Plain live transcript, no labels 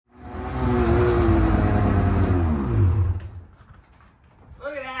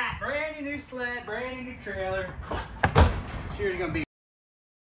trailer. Shear's gonna be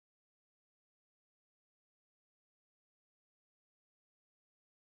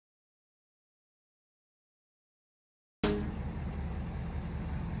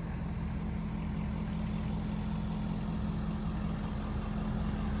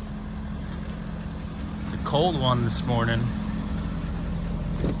cold one this morning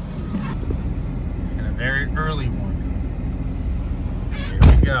and a very early one. Here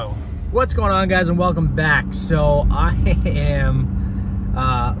we go. What's going on, guys, and welcome back. So I am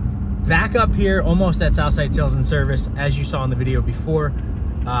back up here almost at Southside Sales and Service. As you saw in the video before,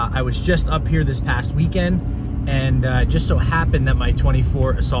 I was just up here this past weekend, and just so happened that my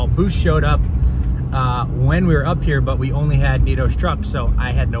 24 Assault Boost showed up when we were up here, but we only had NITRO's truck, so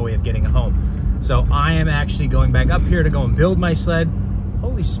I had no way of getting it home. So I am actually going back up here to go and build my sled.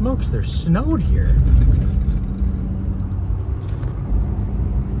 Holy smokes, there's snowed here.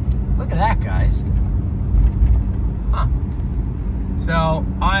 Look at that, guys. Huh. So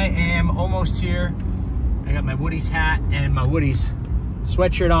I am almost here. I got my Woody's hat and my Woody's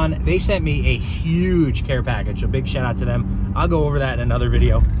sweatshirt on. They sent me a huge care package, so big shout out to them. I'll go over that in another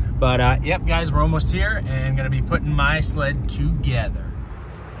video. But yep, guys, we're almost here and gonna be putting my sled together.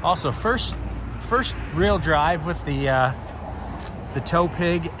 Also, first real drive with the tow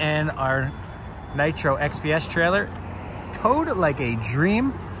pig and our NITRO XPS trailer. Towed like a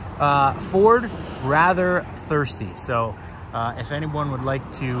dream. Ford, rather thirsty. So if anyone would like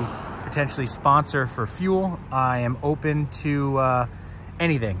to potentially sponsor for fuel, I am open to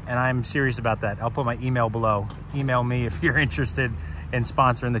anything, and I'm serious about that. I'll put my email below. Email me if you're interested in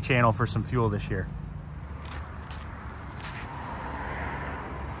sponsoring the channel for some fuel this year.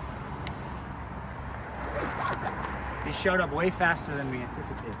 He showed up way faster than we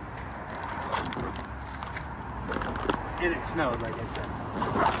anticipated. And it snowed, like I said.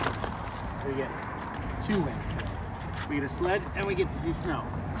 So we get two wins. We get a sled and we get to see snow.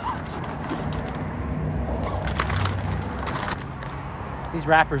 These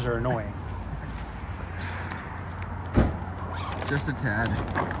wrappers are annoying. Just a tad.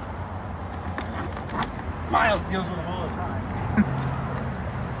 Miles deals with them all the time.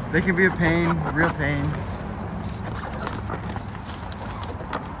 They can be a pain, real pain.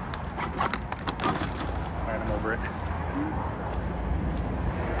 Over it.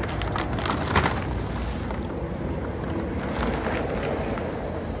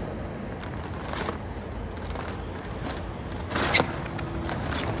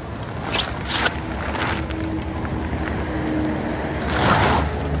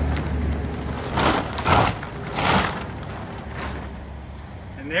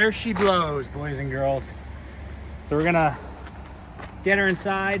 And there she blows, boys and girls. So we're gonna get her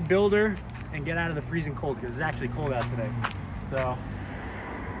inside, build her, and get out of the freezing cold, because it's actually cold out today. So,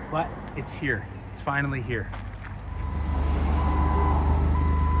 but it's here. It's finally here.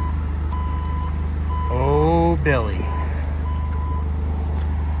 Oh, Billy.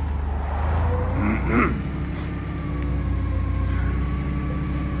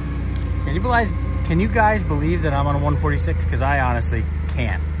 Can you guys believe that I'm on a 146? Because I honestly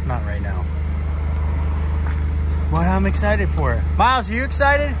can't. Not right now. But I'm excited for it. Miles, are you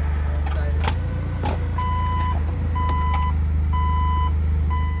excited?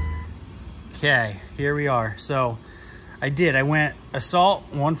 Okay, here we are. So I went Assault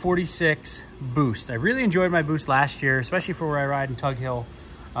 146 Boost. I really enjoyed my Boost last year, especially for where I ride in Tug Hill.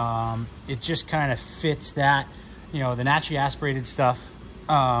 It just kind of fits that, you know, the naturally aspirated stuff.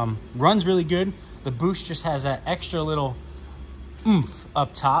 Runs really good. The Boost just has that extra little oomph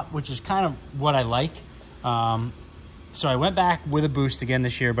up top, which is kind of what I like. So I went back with a Boost again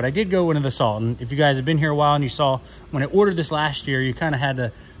this year, but I did go into the Assault. And if you guys have been here a while and you saw when I ordered this last year, you kind of had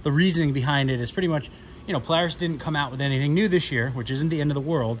the reasoning behind it is pretty much, you know, Polaris didn't come out with anything new this year, which isn't the end of the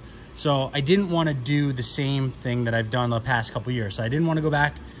world. So I didn't want to do the same thing that I've done the past couple years. So I didn't want to go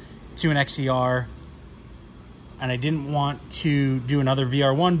back to an XCR, and I didn't want to do another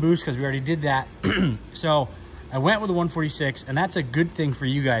VR1 Boost because we already did that. So I went with a 146, and that's a good thing for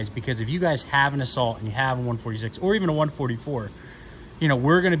you guys, because if you guys have an Assault and you have a 146 or even a 144, you know,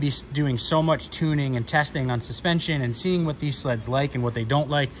 we're going to be doing so much tuning and testing on suspension and seeing what these sleds like and what they don't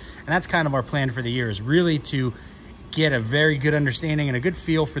like. And that's kind of our plan for the year, is really to get a very good understanding and a good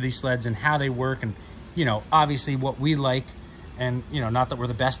feel for these sleds and how they work, and, you know, obviously what we like. And, you know, not that we're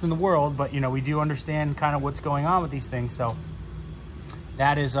the best in the world, but, you know, we do understand kind of what's going on with these things. So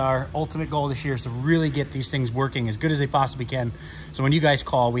that is our ultimate goal this year, is to really get these things working as good as they possibly can. So when you guys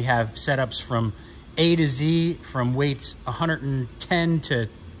call, we have setups from A to Z, from weights 110 to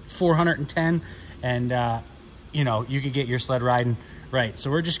 410. And, you know, you could get your sled riding right. So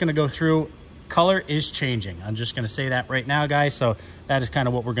we're just going to go through color is changing. I'm just going to say that right now, guys. So that is kind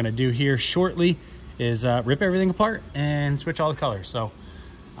of what we're going to do here shortly, is rip everything apart and switch all the colors. So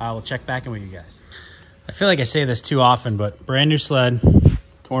I will check back in with you guys. I feel like I say this too often, but brand new sled,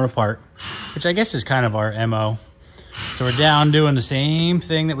 torn apart, which I guess is kind of our MO. So we're down doing the same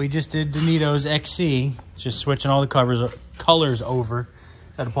thing that we just did to NITRO's XC, just switching all the colors over.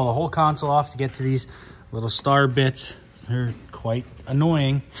 Had to pull the whole console off to get to these little star bits. They're quite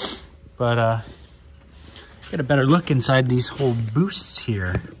annoying, but get a better look inside these whole boosts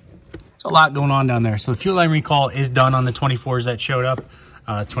here. There's a lot going on down there. So the fuel line recall is done on the 24s that showed up.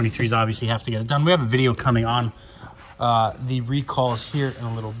 23s obviously have to get it done. We have a video coming on the recalls here in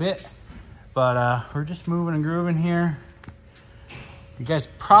a little bit, but we're just moving and grooving here. You guys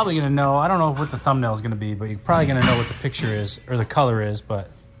probably gonna know, I don't know what the thumbnail is gonna be, but you're probably gonna know what the picture is or the color is, but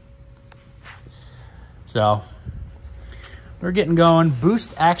so we're getting going.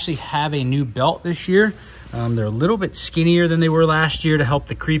 Boost actually have a new belt this year. They're a little bit skinnier than they were last year to help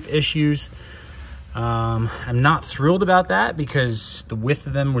the creep issues. I'm not thrilled about that because the width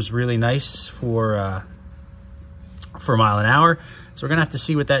of them was really nice for a mile an hour. So we're gonna have to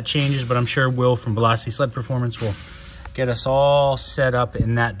see what that changes, but I'm sure Will from Velocity Sled Performance will get us all set up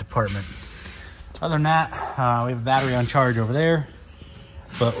in that department. Other than that, we have a battery on charge over there,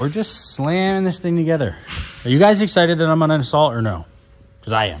 but we're just slamming this thing together. Are you guys excited that I'm on an Assault or no?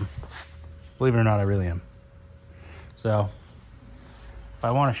 Because I am. Believe it or not, I really am. So if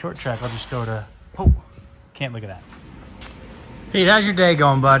I want a short track, I'll just go to, oh, can't look at that. Pete, how's your day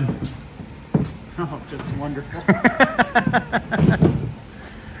going, bud? Oh, just wonderful.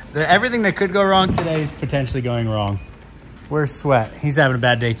 Everything that could go wrong today is potentially going wrong. Where's Sweat? He's having a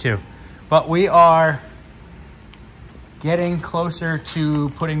bad day too. But we are getting closer to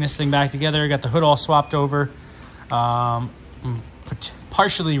putting this thing back together. Got the hood all swapped over. I'm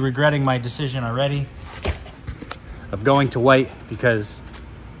partially regretting my decision already of going to white because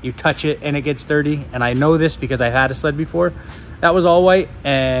you touch it and it gets dirty. And I know this because I've had a sled before that was all white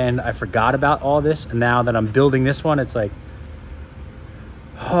and I forgot about all this. And now that I'm building this one, it's like,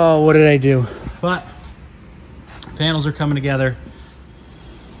 oh, what did I do? But panels are coming together.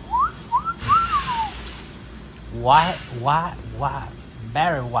 White,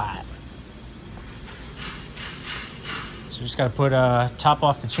 very white. So just got to put a top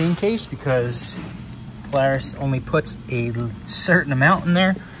off the chain case because Polaris only puts a certain amount in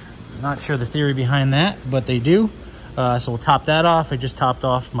there. I'm not sure the theory behind that, but they do. So we'll top that off. I just topped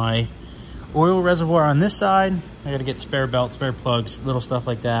off my oil reservoir on this side. I got to get spare belts, spare plugs, little stuff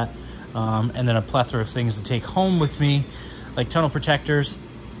like that. And then a plethora of things to take home with me, like tunnel protectors,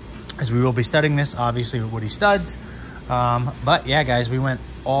 as we will be studying this, obviously, with Woody studs. But yeah, guys, we went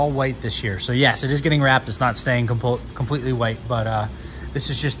all white this year. So yes, it is getting wrapped. It's not staying completely white, but this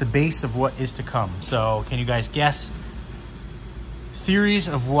is just the base of what is to come. So can you guys guess theories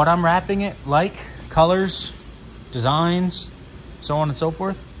of what I'm wrapping it like? Colors, designs, so on and so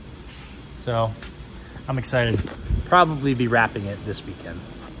forth. So I'm excited. Probably be wrapping it this weekend.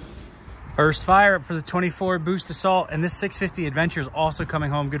 First fire up for the 24 Boost Assault, and this 650 Adventure is also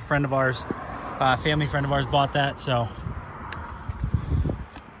coming home. Good friend of ours, family friend of ours bought that, so.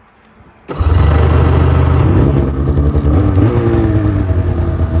 Look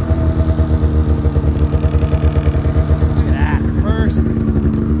at that, first.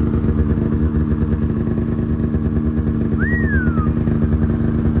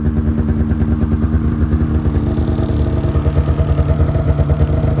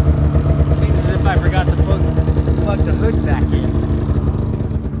 I forgot to plug the hood back in.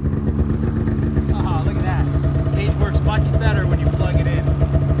 Oh, look at that. Gauge works much better when you plug it in.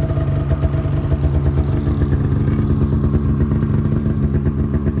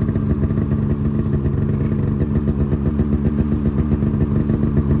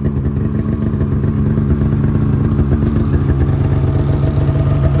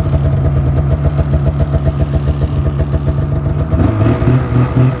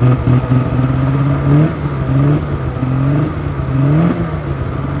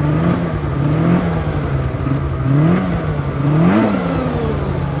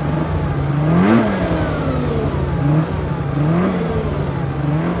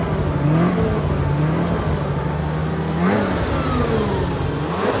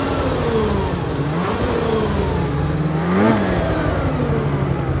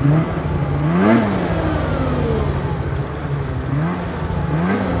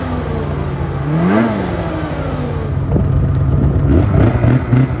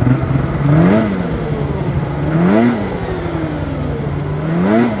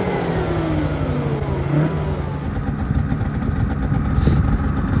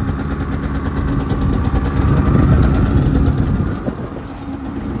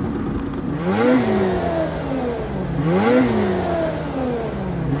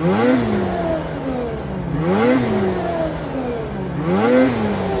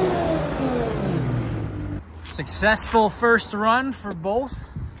 Successful first run for both.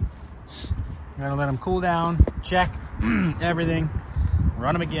 I'm gonna let them cool down, check everything,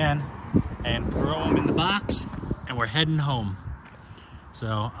 run them again, and throw them in the box, and we're heading home.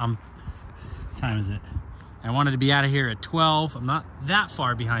 So what time is it? I wanted to be out of here at 12. I'm not that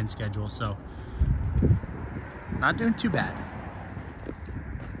far behind schedule, so not doing too bad.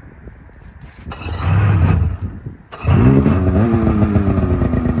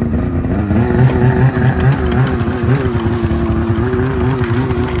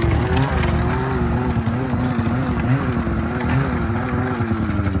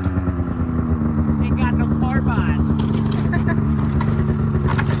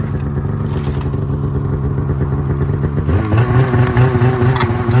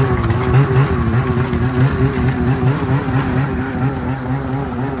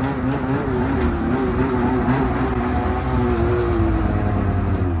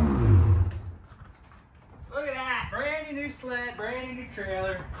 Brand new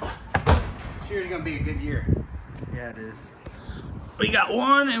trailer. Sure, it's gonna be a good year. Yeah, it is. We got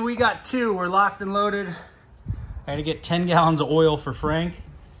one and we got two. We're locked and loaded. I had to get 10 gallons of oil for Frank,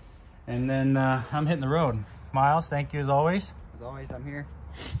 and then I'm hitting the road. Miles, thank you as always. As always, I'm here.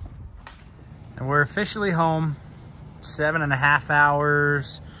 And we're officially home. 7.5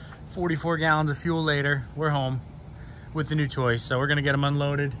 hours, 44 gallons of fuel later. We're home with the new toys. So we're gonna get them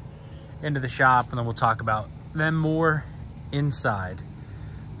unloaded into the shop, and then we'll talk about them more inside.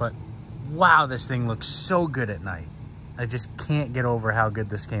 But wow, this thing looks so good at night. I just can't get over how good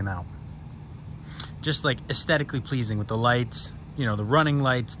this came out. Just like aesthetically pleasing with the lights, you know, the running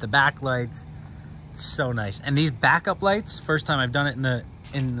lights, the back lights. So nice. And these backup lights, first time I've done it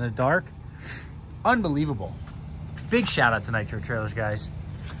in the dark, unbelievable. Big shout out to Nitro Trailers, guys.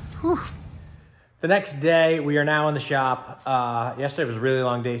 Whew. The next day, we are now in the shop. Yesterday was a really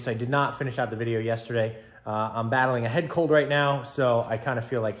long day, so I did not finish out the video yesterday. I'm battling a head cold right now, so I kind of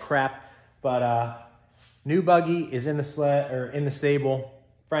feel like crap. But new buggy is in the sled, or in the stable.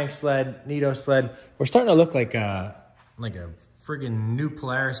 Frank's sled, Nito's sled. We're starting to look like a friggin' new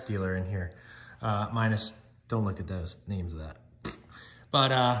Polaris dealer in here. Minus, don't look at those names of that. But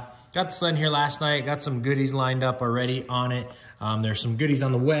got the sled in here last night. Got some goodies lined up already on it. There's some goodies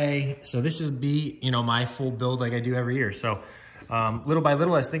on the way. So this will be, you know, my full build like I do every year. So little by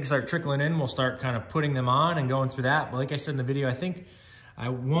little, as things start trickling in, we'll start kind of putting them on and going through that. But like I said in the video, I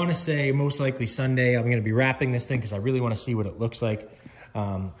want to say most likely Sunday, I'm going to be wrapping this thing because I really want to see what it looks like.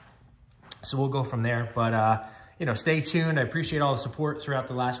 So we'll go from there. But, you know, stay tuned. I appreciate all the support throughout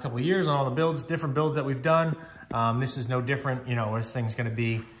the last couple of years on all the builds, different builds that we've done. This is no different. You know, this thing's going to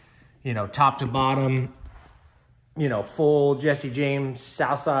be, you know, top to bottom, you know, full Jesse James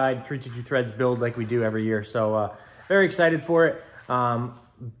Southside 322 threads build like we do every year. So very excited for it.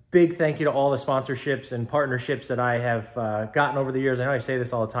 Big thank you to all the sponsorships and partnerships that I have gotten over the years. I know I say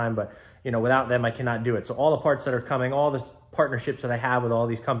this all the time, but you know, without them, I cannot do it. So all the parts that are coming, all the partnerships that I have with all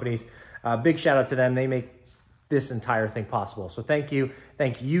these companies, big shout out to them. They make this entire thing possible. So thank you.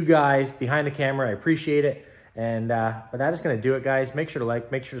 Thank you guys behind the camera. I appreciate it. And but that is going to do it, guys. Make sure to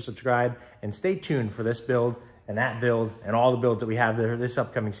like, make sure to subscribe, and stay tuned for this build and that build and all the builds that we have there this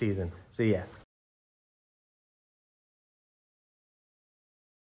upcoming season. See ya.